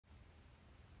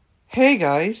Hey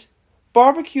guys,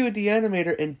 BBQ the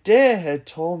Animator and Deh had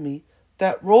told me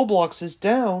that Roblox is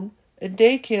down and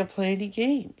they can't play any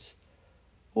games.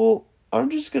 Well, I'm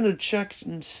just gonna check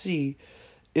and see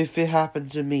if it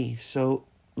happened to me, so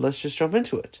let's just jump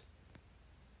into it.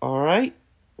 Alright,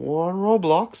 we're on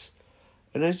Roblox,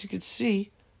 and as you can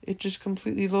see, it just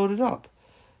completely loaded up,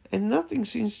 and nothing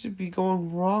seems to be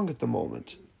going wrong at the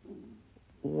moment.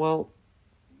 Well,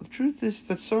 the truth is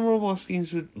that some Roblox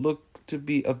games would look to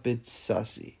be a bit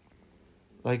sussy,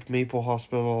 like Maple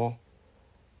Hospital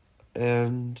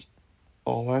and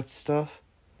all that stuff.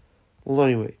 Well,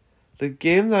 anyway, the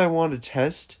game that I want to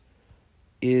test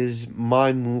is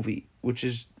My Movie, which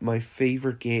is my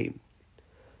favorite game.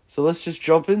 So let's just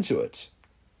jump into it.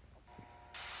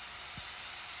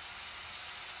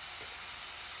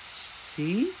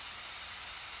 See?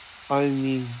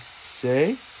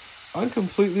 I'm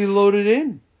completely loaded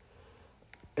in.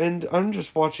 And I'm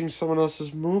just watching someone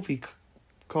else's movie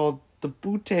called The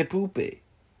Boote Boopy.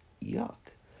 Yuck.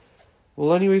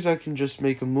 Well, anyways, I can just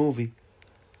make a movie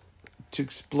to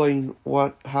explain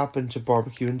what happened to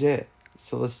BBQ and Deh.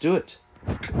 So let's do it.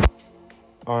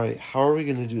 Alright, how are we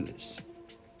going to do this?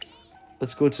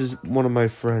 Let's go to one of my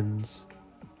friends.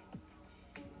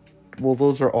 Well,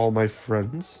 those are all my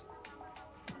friends.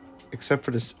 Except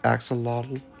for this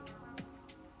axolotl.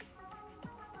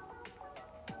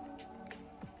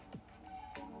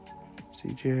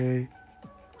 CJ.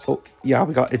 Oh, yeah,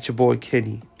 we got It's Your Boy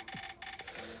Kenny.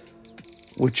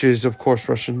 Which is, of course,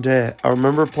 Russian Deh. I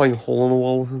remember playing Hole in the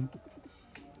Wall with him.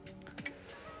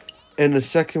 And the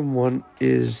second one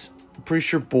is, I'm pretty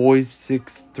sure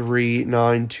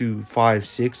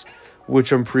Boy639256.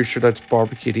 Which I'm pretty sure that's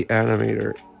BBQ the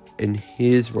Animator in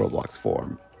his Roblox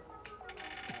form.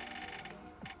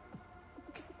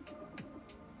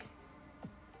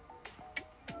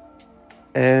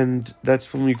 And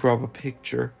that's when we grab a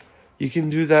picture. You can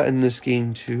do that in this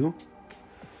game too.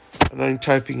 And I'm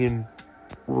typing in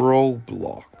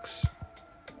Roblox.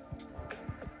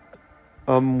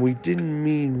 We didn't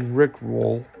mean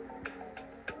Rickroll.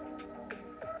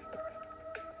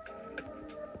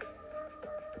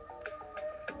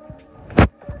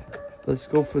 Let's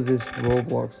go for this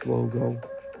Roblox logo.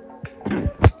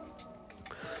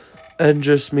 And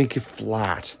just make it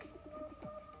flat.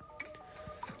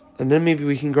 And then maybe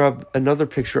we can grab another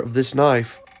picture of this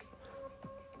knife.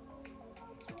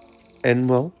 And,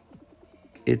 well,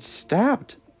 it's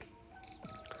stabbed.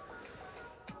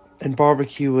 And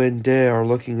BBQ and Deh are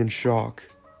looking in shock.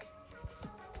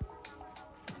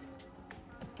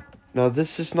 Now,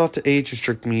 this is not to age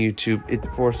restrict me, YouTube. It's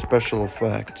for special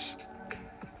effects.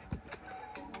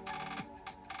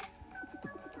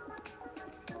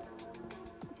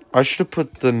 I should have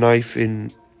put the knife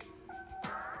in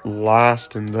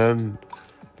last and then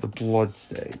the blood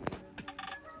stain.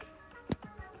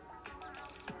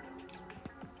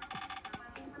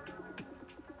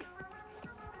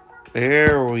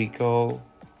 There we go.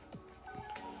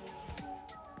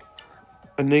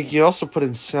 And then you also put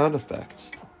in sound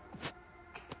effects.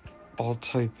 I'll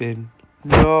type in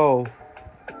no.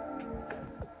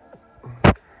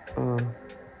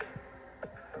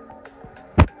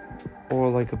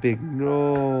 Or like a big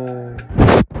no.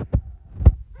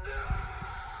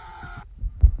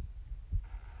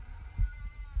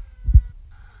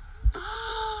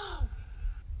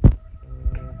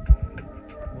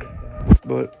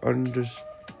 But I'm just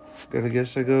gonna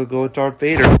guess I gotta go with Darth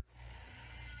Vader.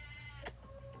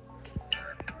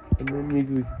 And then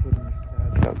maybe we can put in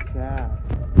sad.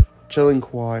 Chilling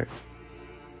choir.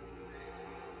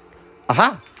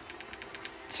 Aha!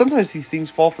 Sometimes these things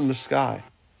fall from the sky.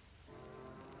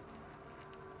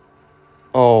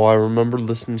 Oh, I remember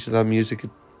listening to that music.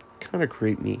 It kind of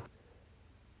creeped me.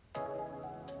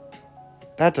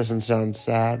 That doesn't sound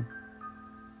sad.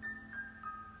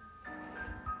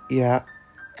 Yeah.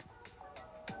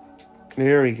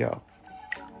 There we go.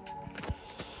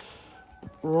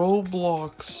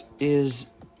 Roblox is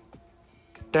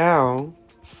down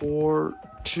for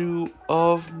 2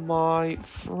 of my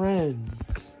friends.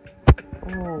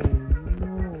 Oh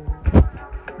no.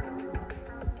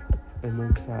 And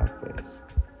then sad face.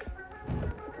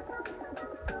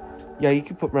 Yeah, you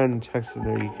can put random text in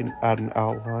there. You can add an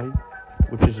outline,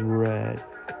 which is in red.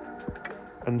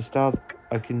 And the style,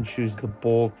 I can choose the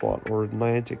bold font or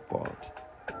Atlantic font.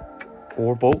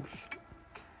 Or both.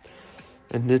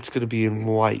 And it's going to be in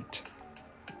white.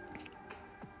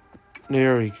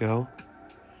 There we go.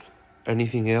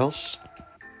 Anything else?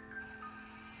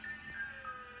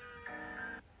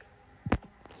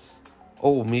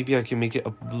 Oh, maybe I can make it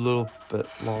a little bit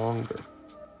longer.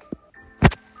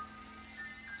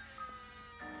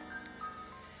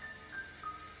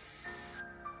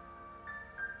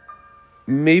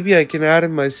 maybe I can add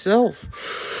him myself.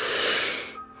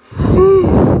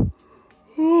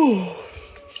 Oh,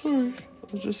 sorry.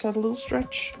 I just had a little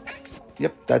stretch.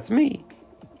 Yep, that's me.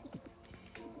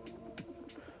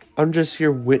 I'm just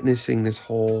here witnessing this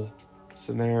whole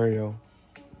scenario.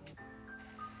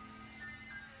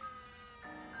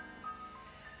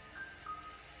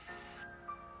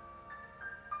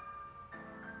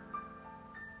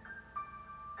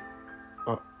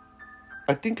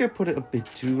 I think I put it a bit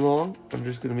too long. I'm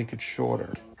just going to make it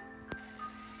shorter.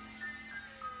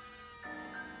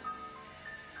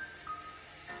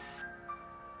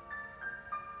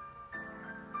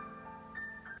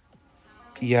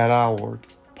 Yeah, that'll work.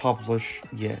 Publish,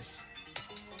 yes.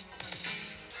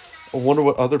 I wonder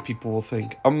what other people will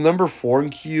think. I'm number 4 in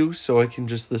queue, so I can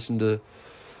just listen to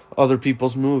other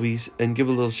people's movies and give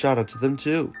a little shout out to them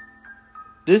too.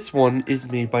 This one is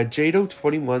made by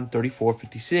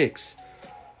Jado213456.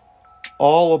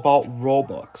 All about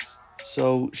Roblox.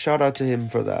 So shout out to him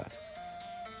for that.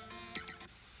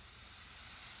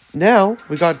 Now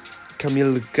we got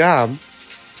Camille Gam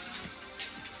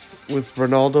with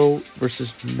Ronaldo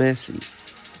versus Messi.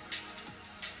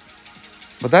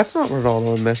 But that's not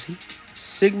Ronaldo and Messi.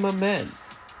 Sigma Men.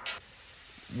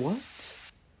 What?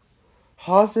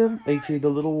 Hazem, aka the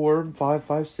Little Worm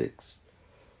 556.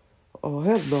 Oh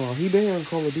hell no, he been on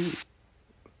Call of Duty.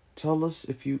 Tell us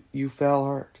if you fell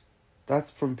hard.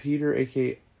 That's from Peter,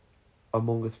 aka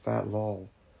Among Us Fat Lol.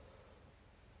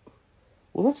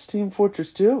 Well, that's Team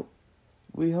Fortress 2.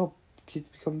 We help kids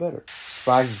become better.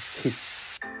 Bye.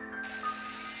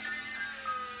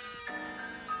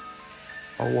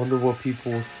 I wonder what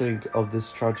people will think of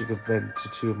this tragic event to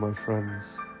two of my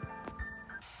friends.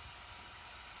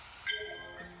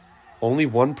 Only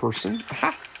one person?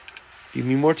 Aha! Give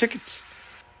me more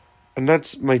tickets. And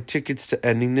that's my tickets to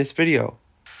ending this video.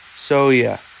 So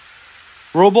yeah.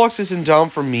 Roblox isn't down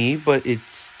for me, but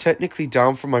it's technically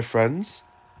down for my friends.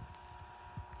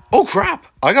 Oh crap!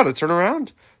 I gotta turn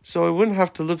around. So I wouldn't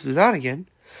have to live through that again.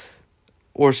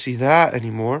 Or see that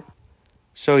anymore.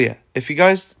 So yeah, if you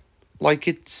guys like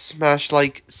it, smash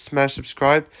like, smash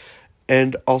subscribe.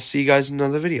 And I'll see you guys in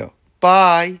another video.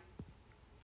 Bye!